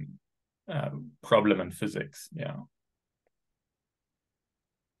same problem in physics. Yeah.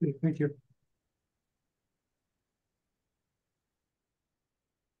 Thank you.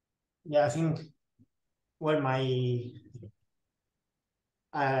 Yeah, I think, well, I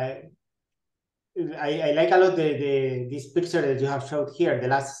like a lot this picture that you have showed here, the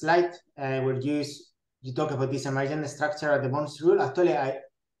last slide, where you talk about this emergent structure of the Bones rule. Actually, I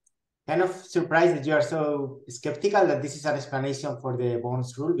kind of surprised that you are so skeptical that this is an explanation for the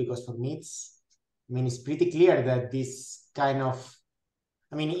Bones rule, because for me, it's pretty clear that this kind of,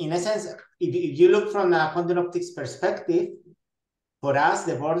 in essence, if you look from a quantum optics perspective, for us,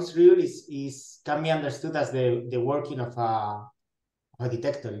 the Bones rule can be understood as the working of a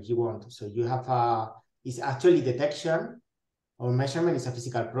detector, if you want. So you have it's actually detection or measurement is a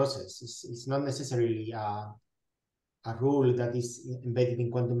physical process. It's not necessarily a rule that is embedded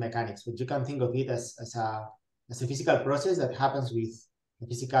in quantum mechanics, but you can think of it as a physical process that happens with a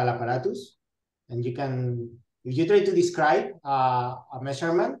physical apparatus. And you can, if you try to describe a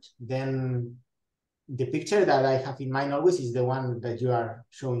measurement, then the picture that I have in mind always is the one that you are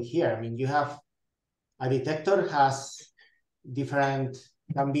showing here. You have a detector can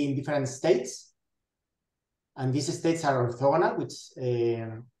be in different states, and these states are orthogonal, which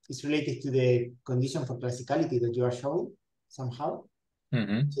is related to the condition for classicality that you are showing somehow.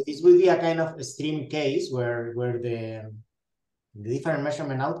 So this will be a kind of extreme case where the different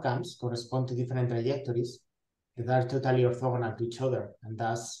measurement outcomes correspond to different trajectories that are totally orthogonal to each other, and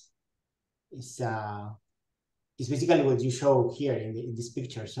thus is basically what you show here in this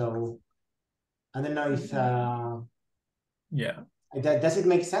picture. So I don't know if does it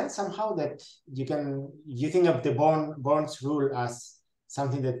make sense somehow that you think of the Bourne's rule as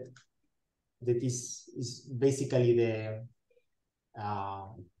something that is basically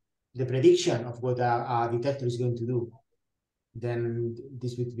the prediction of what a detector is going to do? Then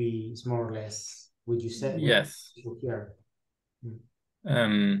this would be more or less what you said. Yes. Here.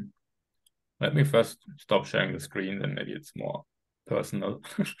 Let me first stop sharing the screen, then maybe it's more personal.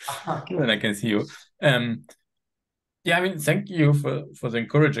 Then I can see you. Yeah, thank you for the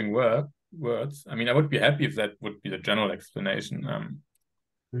encouraging words. I would be happy if that would be the general explanation.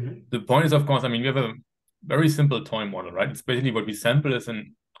 The point is, of course, we have a very simple toy model, right? It's basically what we sample is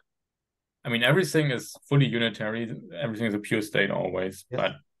everything is fully unitary. Everything is a pure state always,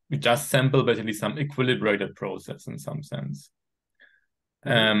 but we just sample basically some equilibrated process in some sense.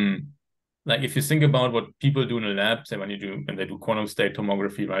 Like if you think about what people do in a lab, say when they do quantum state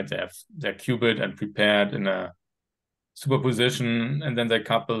tomography, right? They have their qubit and prepared in a superposition, and then they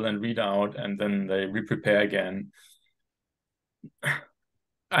couple and read out, and then they re-prepare again.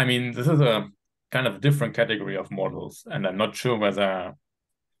 This is a kind of different category of models, and I'm not sure whether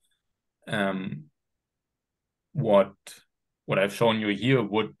what I've shown you here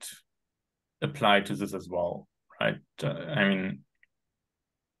would apply to this as well, right?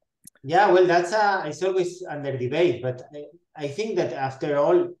 Yeah, well, it's always under debate, but I think that after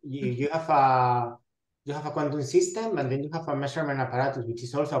all, you have a quantum system, and then you have a measurement apparatus, which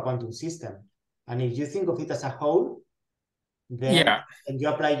is also a quantum system. And if you think of it as a whole, then and you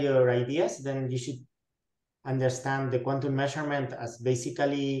apply your ideas, then you should understand the quantum measurement as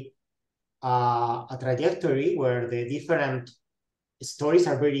basically a trajectory where the different stories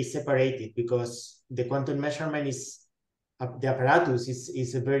are very separated, because the quantum measurement is the apparatus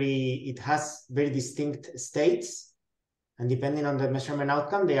it has very distinct states, and depending on the measurement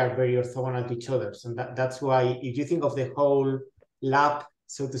outcome, they are very orthogonal to each other. So that's why if you think of the whole lab,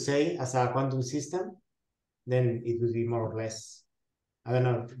 so to say, as a quantum system, then it would be more or less. I don't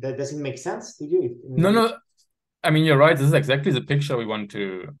know. Does it make sense to you? No. I mean, you're right. This is exactly the picture we want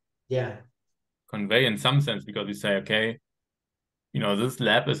to convey in some sense, because we say, okay, this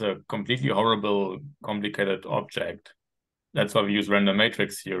lab is a completely horrible, complicated object. That's why we use random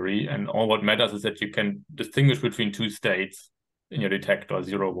matrix theory. And all what matters is that you can distinguish between two states in your detector,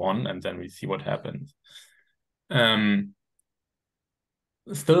 0, 1, and then we see what happens.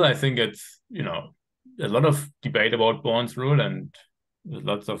 Still, I think it's, a lot of debate about Born's rule, and there's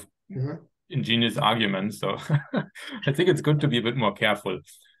lots of ingenious arguments. So I think it's good to be a bit more careful.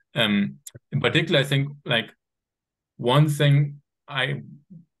 In particular, I think like one thing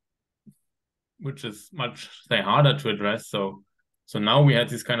which is much harder to address. So now we had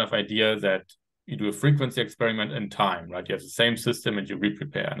this kind of idea that you do a frequency experiment in time, right? You have the same system and you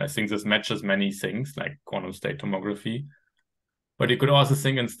re-prepare. And I think this matches many things like quantum state tomography. But you could also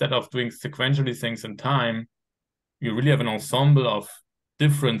think, instead of doing sequentially things in time, you really have an ensemble of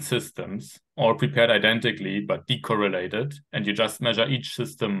different systems, all prepared identically, but decorrelated, and you just measure each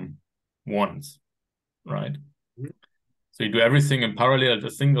system once, right? So you do everything in parallel at a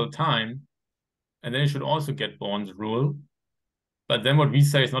single time, and then you should also get Born's rule. But then what we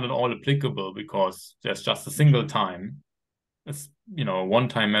say is not at all applicable, because there's just a single time. It's, a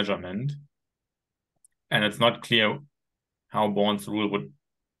one-time measurement, and it's not clear how Born's rule would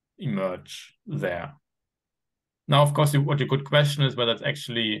emerge there. Now, of course, what you could question is whether it's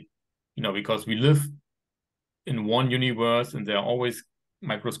actually, because we live in one universe and there are always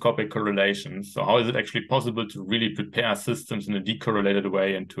microscopic correlations. So how is it actually possible to really prepare systems in a decorrelated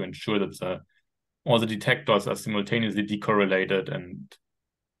way and to ensure that all the detectors are simultaneously decorrelated?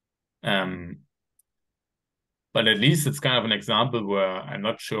 And but at least it's kind of an example where I'm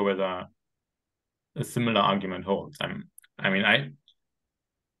not sure whether a similar argument holds. I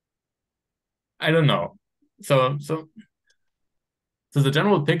don't know. So the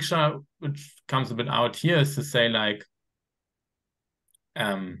general picture, which comes a bit out here, is to say like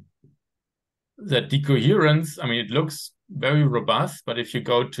that decoherence, it looks very robust, but if you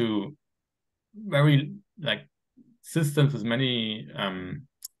go to very systems with many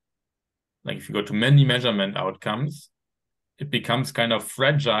if you go to many measurement outcomes, it becomes kind of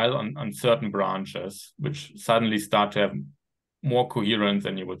fragile on certain branches, which suddenly start to have more coherence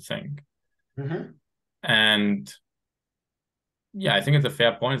than you would think. And yeah, I think it's a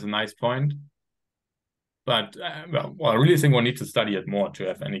fair point. It's a nice point. But I really think we'll need to study it more to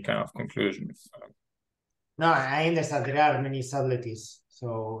have any kind of conclusions. No, I understand there are many subtleties.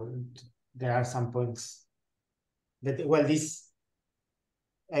 So there are some points that,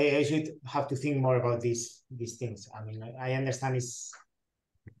 I should have to think more about these things. I understand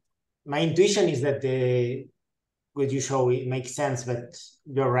my intuition is that what you show, it makes sense, but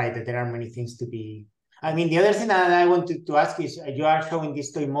you're right that there are many things to be. The other thing that I wanted to ask is, you are showing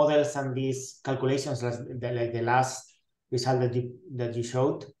these toy models and these calculations, like the last result that you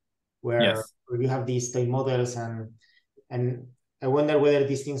showed, where you have these toy models, and I wonder whether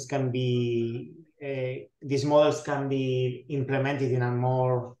these things can be, these models can be implemented in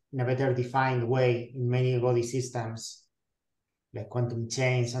a better defined way in many body systems, like quantum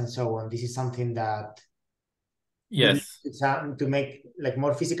chains and so on. This is something that to make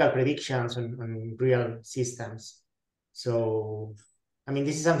more physical predictions on real systems. So,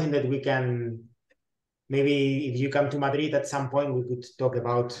 this is something that we can, maybe if you come to Madrid at some point, we could talk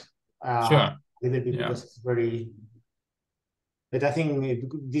about a little bit, because it's very, but I think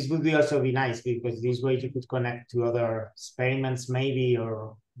this would also be nice, because this way you could connect to other experiments maybe,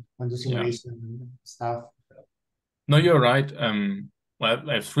 or do simulation stuff. No, you're right. Well,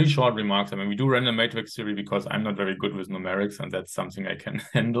 I have 3 short remarks. We do random matrix theory because I'm not very good with numerics, and that's something I can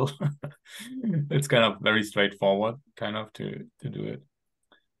handle. It's kind of very straightforward, kind of, to do it.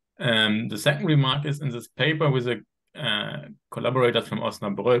 The second remark is, in this paper with the collaborators from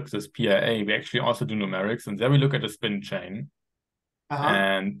Osnabrück, this PIA, we actually also do numerics, and there we look at a spin chain.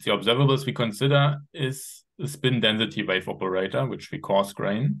 And the observables we consider is the spin density wave operator, which we coarse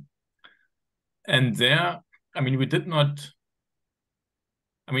grain. And there, we did not,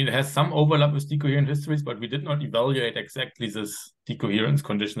 it has some overlap with decoherent histories, but we did not evaluate exactly this decoherence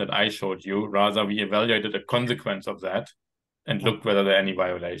condition that I showed you. Rather, we evaluated a consequence of that and looked whether there are any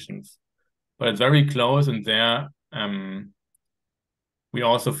violations. But it's very close, and there we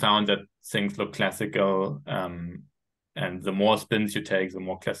also found that things look classical, and the more spins you take, the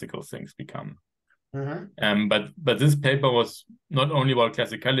more classical things become. But this paper was not only about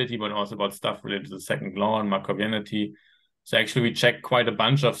classicality, but also about stuff related to the second law and Markovianity. So actually we checked quite a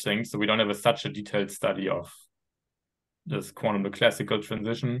bunch of things, so we don't have such a detailed study of this quantum to classical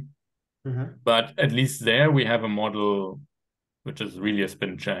transition. Mhm. But at least there we have a model which is really a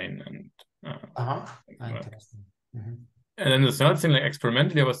spin chain. And Interesting. Mhm. and then the third thing, like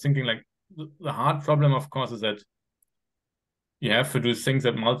experimentally, I was thinking like the hard problem, of course, is that you have to do things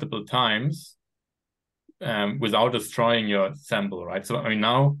at multiple times without destroying your sample, right? So I mean,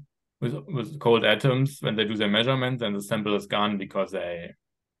 now with cold atoms, when they do their measurement, then the sample is gone because I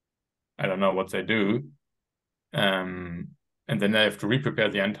don't know what they do, and then they have to re-prepare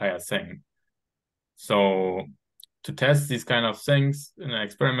the entire thing. So to test these kind of things in an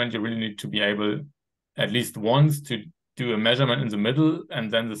experiment, you really need to be able at least once to do a measurement in the middle,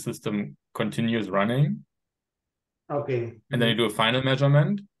 and then the system continues running. Okay. And then you do a final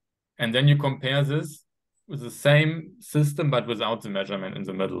measurement, and then you compare this with the same system but without the measurement in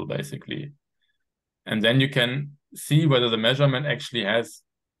the middle, basically. And then you can see whether the measurement actually has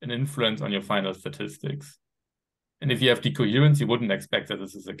an influence on your final statistics. And if you have decoherence, you wouldn't expect that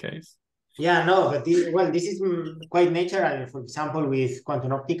this is the case. Yeah, no, but this is quite natural. For example, with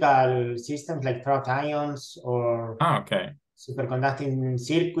quantum optical systems like trapped ions or okay. superconducting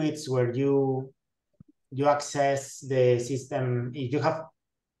circuits, where you access the system. If you have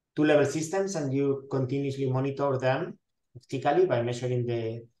two-level systems and you continuously monitor them optically by measuring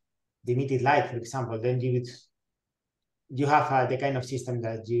the emitted light, for example, then you have the kind of system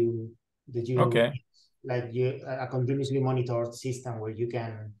that you okay. like a continuously monitored system where you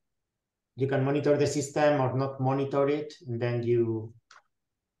can monitor the system or not monitor it, and then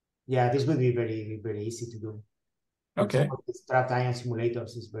this would be very, very easy to do. Okay. Also, trapped ion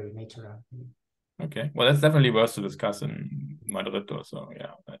simulators is very natural. Okay, well, that's definitely worth to discuss in Madrid or so.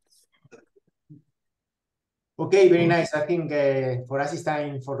 Yeah, that's okay. Very nice. I think for us it's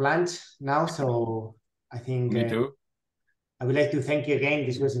time for lunch now, so I think me too. I would like to thank you again.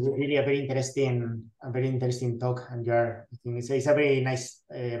 This was really a very interesting talk, and I think it's a very nice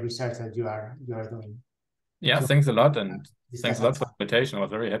research that you are doing. Yeah, so, thanks a lot, and thanks a lot for outside. the invitation. I was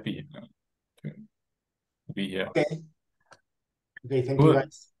very happy to be here. Okay, thank Cool. you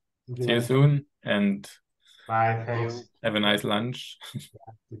guys. See you soon, and bye. have a nice lunch.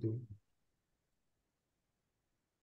 Yeah, you too.